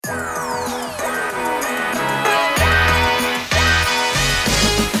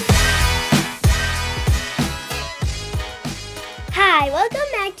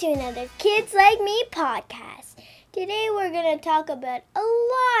to another Kids Like Me podcast. Today we're going to talk about a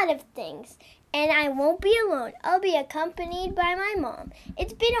lot of things, and I won't be alone. I'll be accompanied by my mom.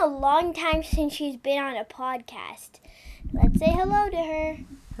 It's been a long time since she's been on a podcast. Let's say hello to her.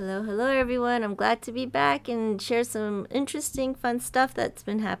 Hello everyone. I'm glad to be back and share some interesting, fun stuff that's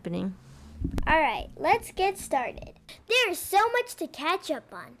been happening. Alright, let's get started. There is so much to catch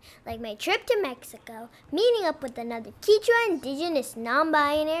up on, like my trip to Mexico, meeting up with another Kichwa indigenous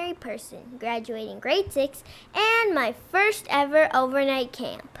non-binary person, graduating grade 6, and my first ever overnight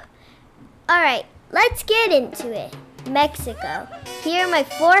camp. Alright, let's get into it. Mexico. Here are my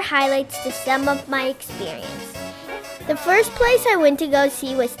 4 highlights to sum up my experience. The first place I went to go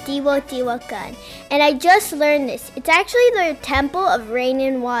see was Teotihuacan, and I just learned this. It's actually the temple of rain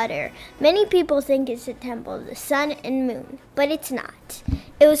and water. Many people think it's the temple of the sun and moon, but it's not.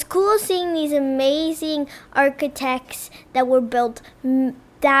 It was cool seeing these amazing architects that were built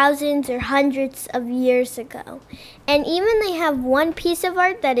thousands or hundreds of years ago. And even they have one piece of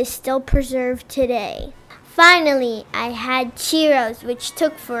art that is still preserved today. Finally, I had churros, which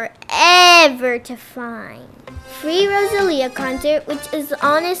took forever to find. Free Rosalia concert, which is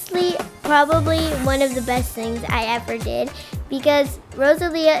honestly probably one of the best things I ever did because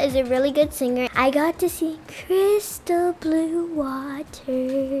Rosalia is a really good singer. I got to see crystal blue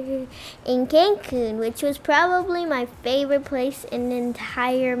water in Cancun, which was probably my favorite place in the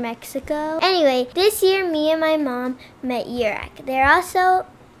entire Mexico. Anyway, this year me and my mom met Yurak. They're also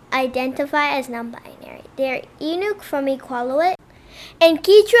identify as non-binary. They're Inuk from Iqaluit and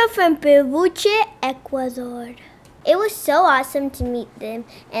Kichwa from Peruche, Ecuador. It was so awesome to meet them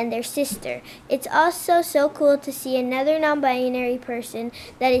and their sister. It's also so cool to see another non-binary person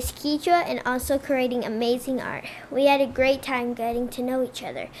that is Kichwa and also creating amazing art. We had a great time getting to know each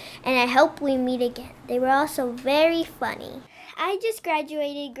other, and I hope we meet again. They were also very funny. I just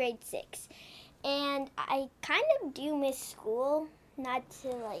graduated grade 6, and I kind of do miss school, not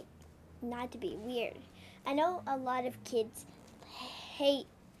to be weird. I know a lot of kids hate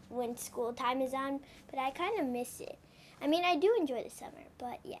when school time is on, but I kind of miss it. I mean, I do enjoy the summer,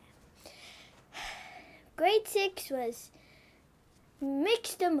 but yeah. Grade 6 was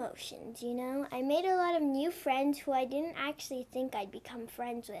mixed emotions, you know. I made a lot of new friends who I didn't actually think I'd become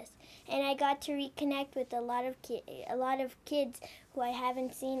friends with, and I got to reconnect with a lot of kids who I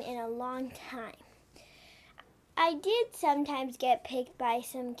haven't seen in a long time. I did sometimes get picked by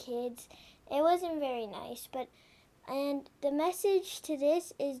some kids. It wasn't very nice, and the message to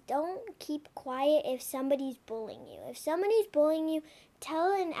this is don't keep quiet if somebody's bullying you. If somebody's bullying you,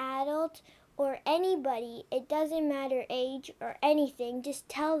 tell an adult or anybody. It doesn't matter age or anything. Just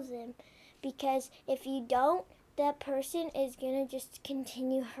tell them, because if you don't, that person is going to just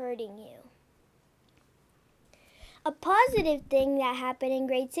continue hurting you. A positive thing that happened in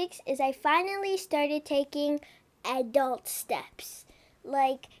grade 6 is I finally started taking adult steps.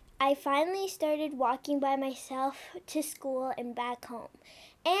 Like, I finally started walking by myself to school and back home.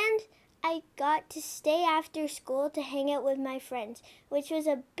 And I got to stay after school to hang out with my friends, which was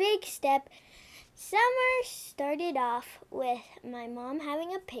a big step. Summer started off with my mom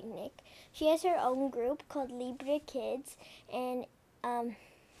having a picnic. She has her own group called Libre Kids, and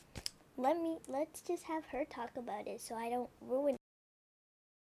let's just have her talk about it so I don't ruin it.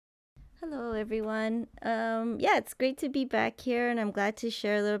 Hello everyone. It's great to be back here, and I'm glad to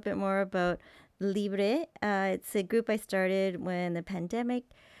share a little bit more about Libre. It's a group I started when the pandemic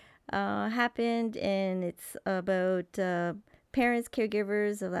happened, and it's about parents,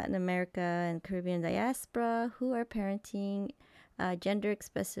 caregivers of Latin America and Caribbean diaspora who are parenting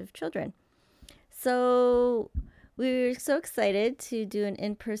gender-expressive children. So we're so excited to do an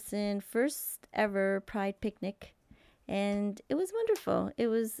in-person first ever Pride picnic, and it was wonderful. It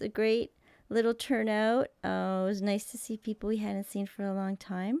was a great little turnout. It was nice to see people we hadn't seen for a long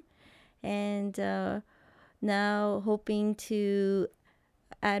time, and now hoping to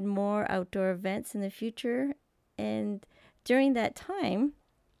add more outdoor events in the future. And during that time,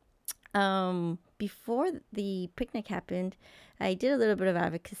 before the picnic happened, I did a little bit of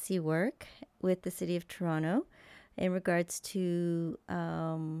advocacy work with the City of Toronto in regards to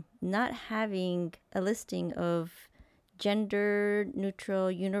not having a listing of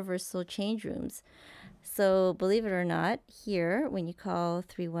gender-neutral universal change rooms. So believe it or not, here, when you call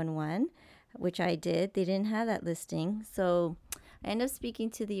 311, which I did, they didn't have that listing. So I ended up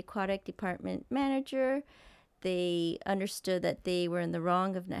speaking to the aquatic department manager. They understood that they were in the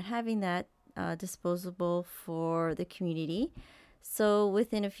wrong of not having that disposable for the community. So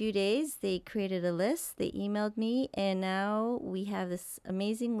within a few days, they created a list. They emailed me, and now we have this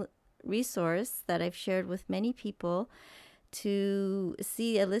amazing resource that I've shared with many people to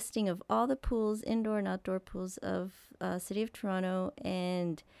see a listing of all the pools, indoor and outdoor pools of City of Toronto,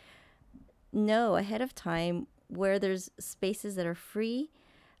 and know ahead of time where there's spaces that are free,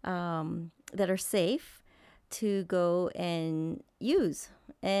 that are safe to go and use.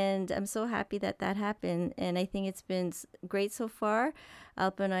 And I'm so happy that that happened. And I think it's been great so far.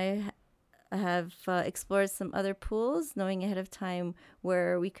 Alpa and I have explored some other pools, knowing ahead of time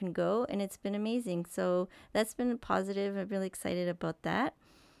where we can go, and it's been amazing. So that's been positive. I'm really excited about that.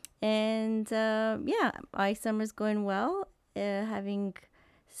 And yeah, my summer's going well. Having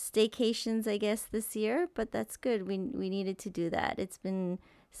staycations, I guess, this year, but that's good. We needed to do that. It's been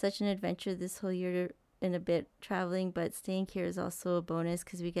such an adventure this whole year and a bit traveling, but staying here is also a bonus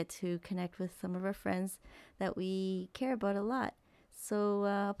because we get to connect with some of our friends that we care about a lot. So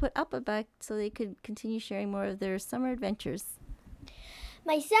I'll put Alpa back so they could continue sharing more of their summer adventures.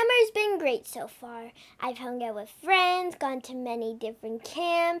 My summer's been great so far. I've hung out with friends, gone to many different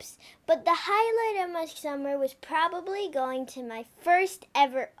camps, but the highlight of my summer was probably going to my first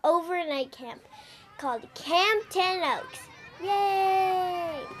ever overnight camp called Camp 10 Oaks.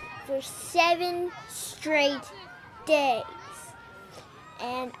 Yay! For 7 straight days.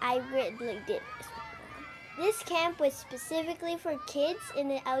 And I really did. This camp was specifically for kids in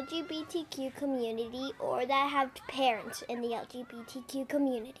the LGBTQ community or that have parents in the LGBTQ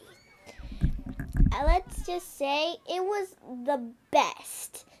community. Let's just say it was the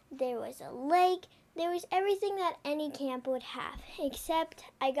best. There was a lake, there was everything that any camp would have, except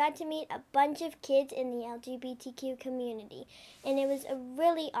I got to meet a bunch of kids in the LGBTQ community, and it was a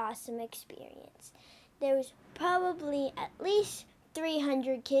really awesome experience. There was probably at least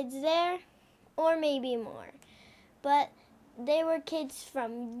 300 kids there, or maybe more. But they were kids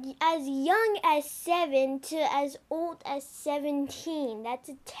from as young as 7 to as old as 17. That's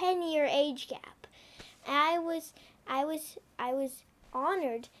a 10-year age gap. And I was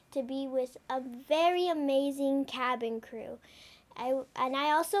honored to be with a very amazing cabin crew. I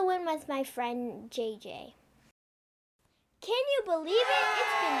also went with my friend JJ. Can you believe it?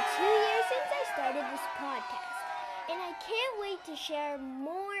 It's been 2 years since I started this podcast, and I can't wait to share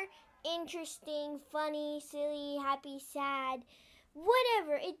more interesting, funny, silly, happy, sad,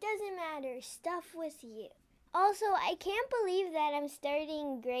 whatever, it doesn't matter, stuff with you. Also, I can't believe that I'm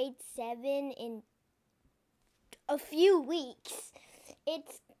starting grade 7 in a few weeks.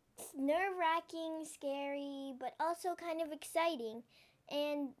 It's nerve-wracking, scary, but also kind of exciting.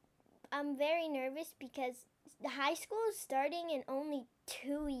 And I'm very nervous because the high school is starting in only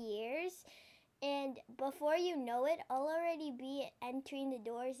 2 years. And before you know it, I'll already be entering the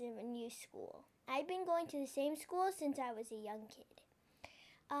doors of a new school. I've been going to the same school since I was a young kid.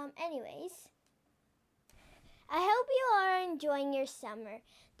 Anyways, I hope you are enjoying your summer,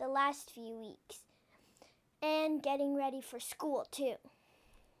 the last few weeks, and getting ready for school too.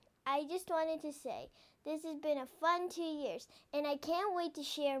 I just wanted to say, this has been a fun 2 years, and I can't wait to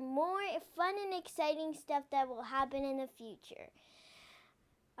share more fun and exciting stuff that will happen in the future.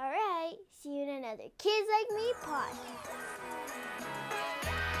 All right, see you in another Kids Like Me podcast.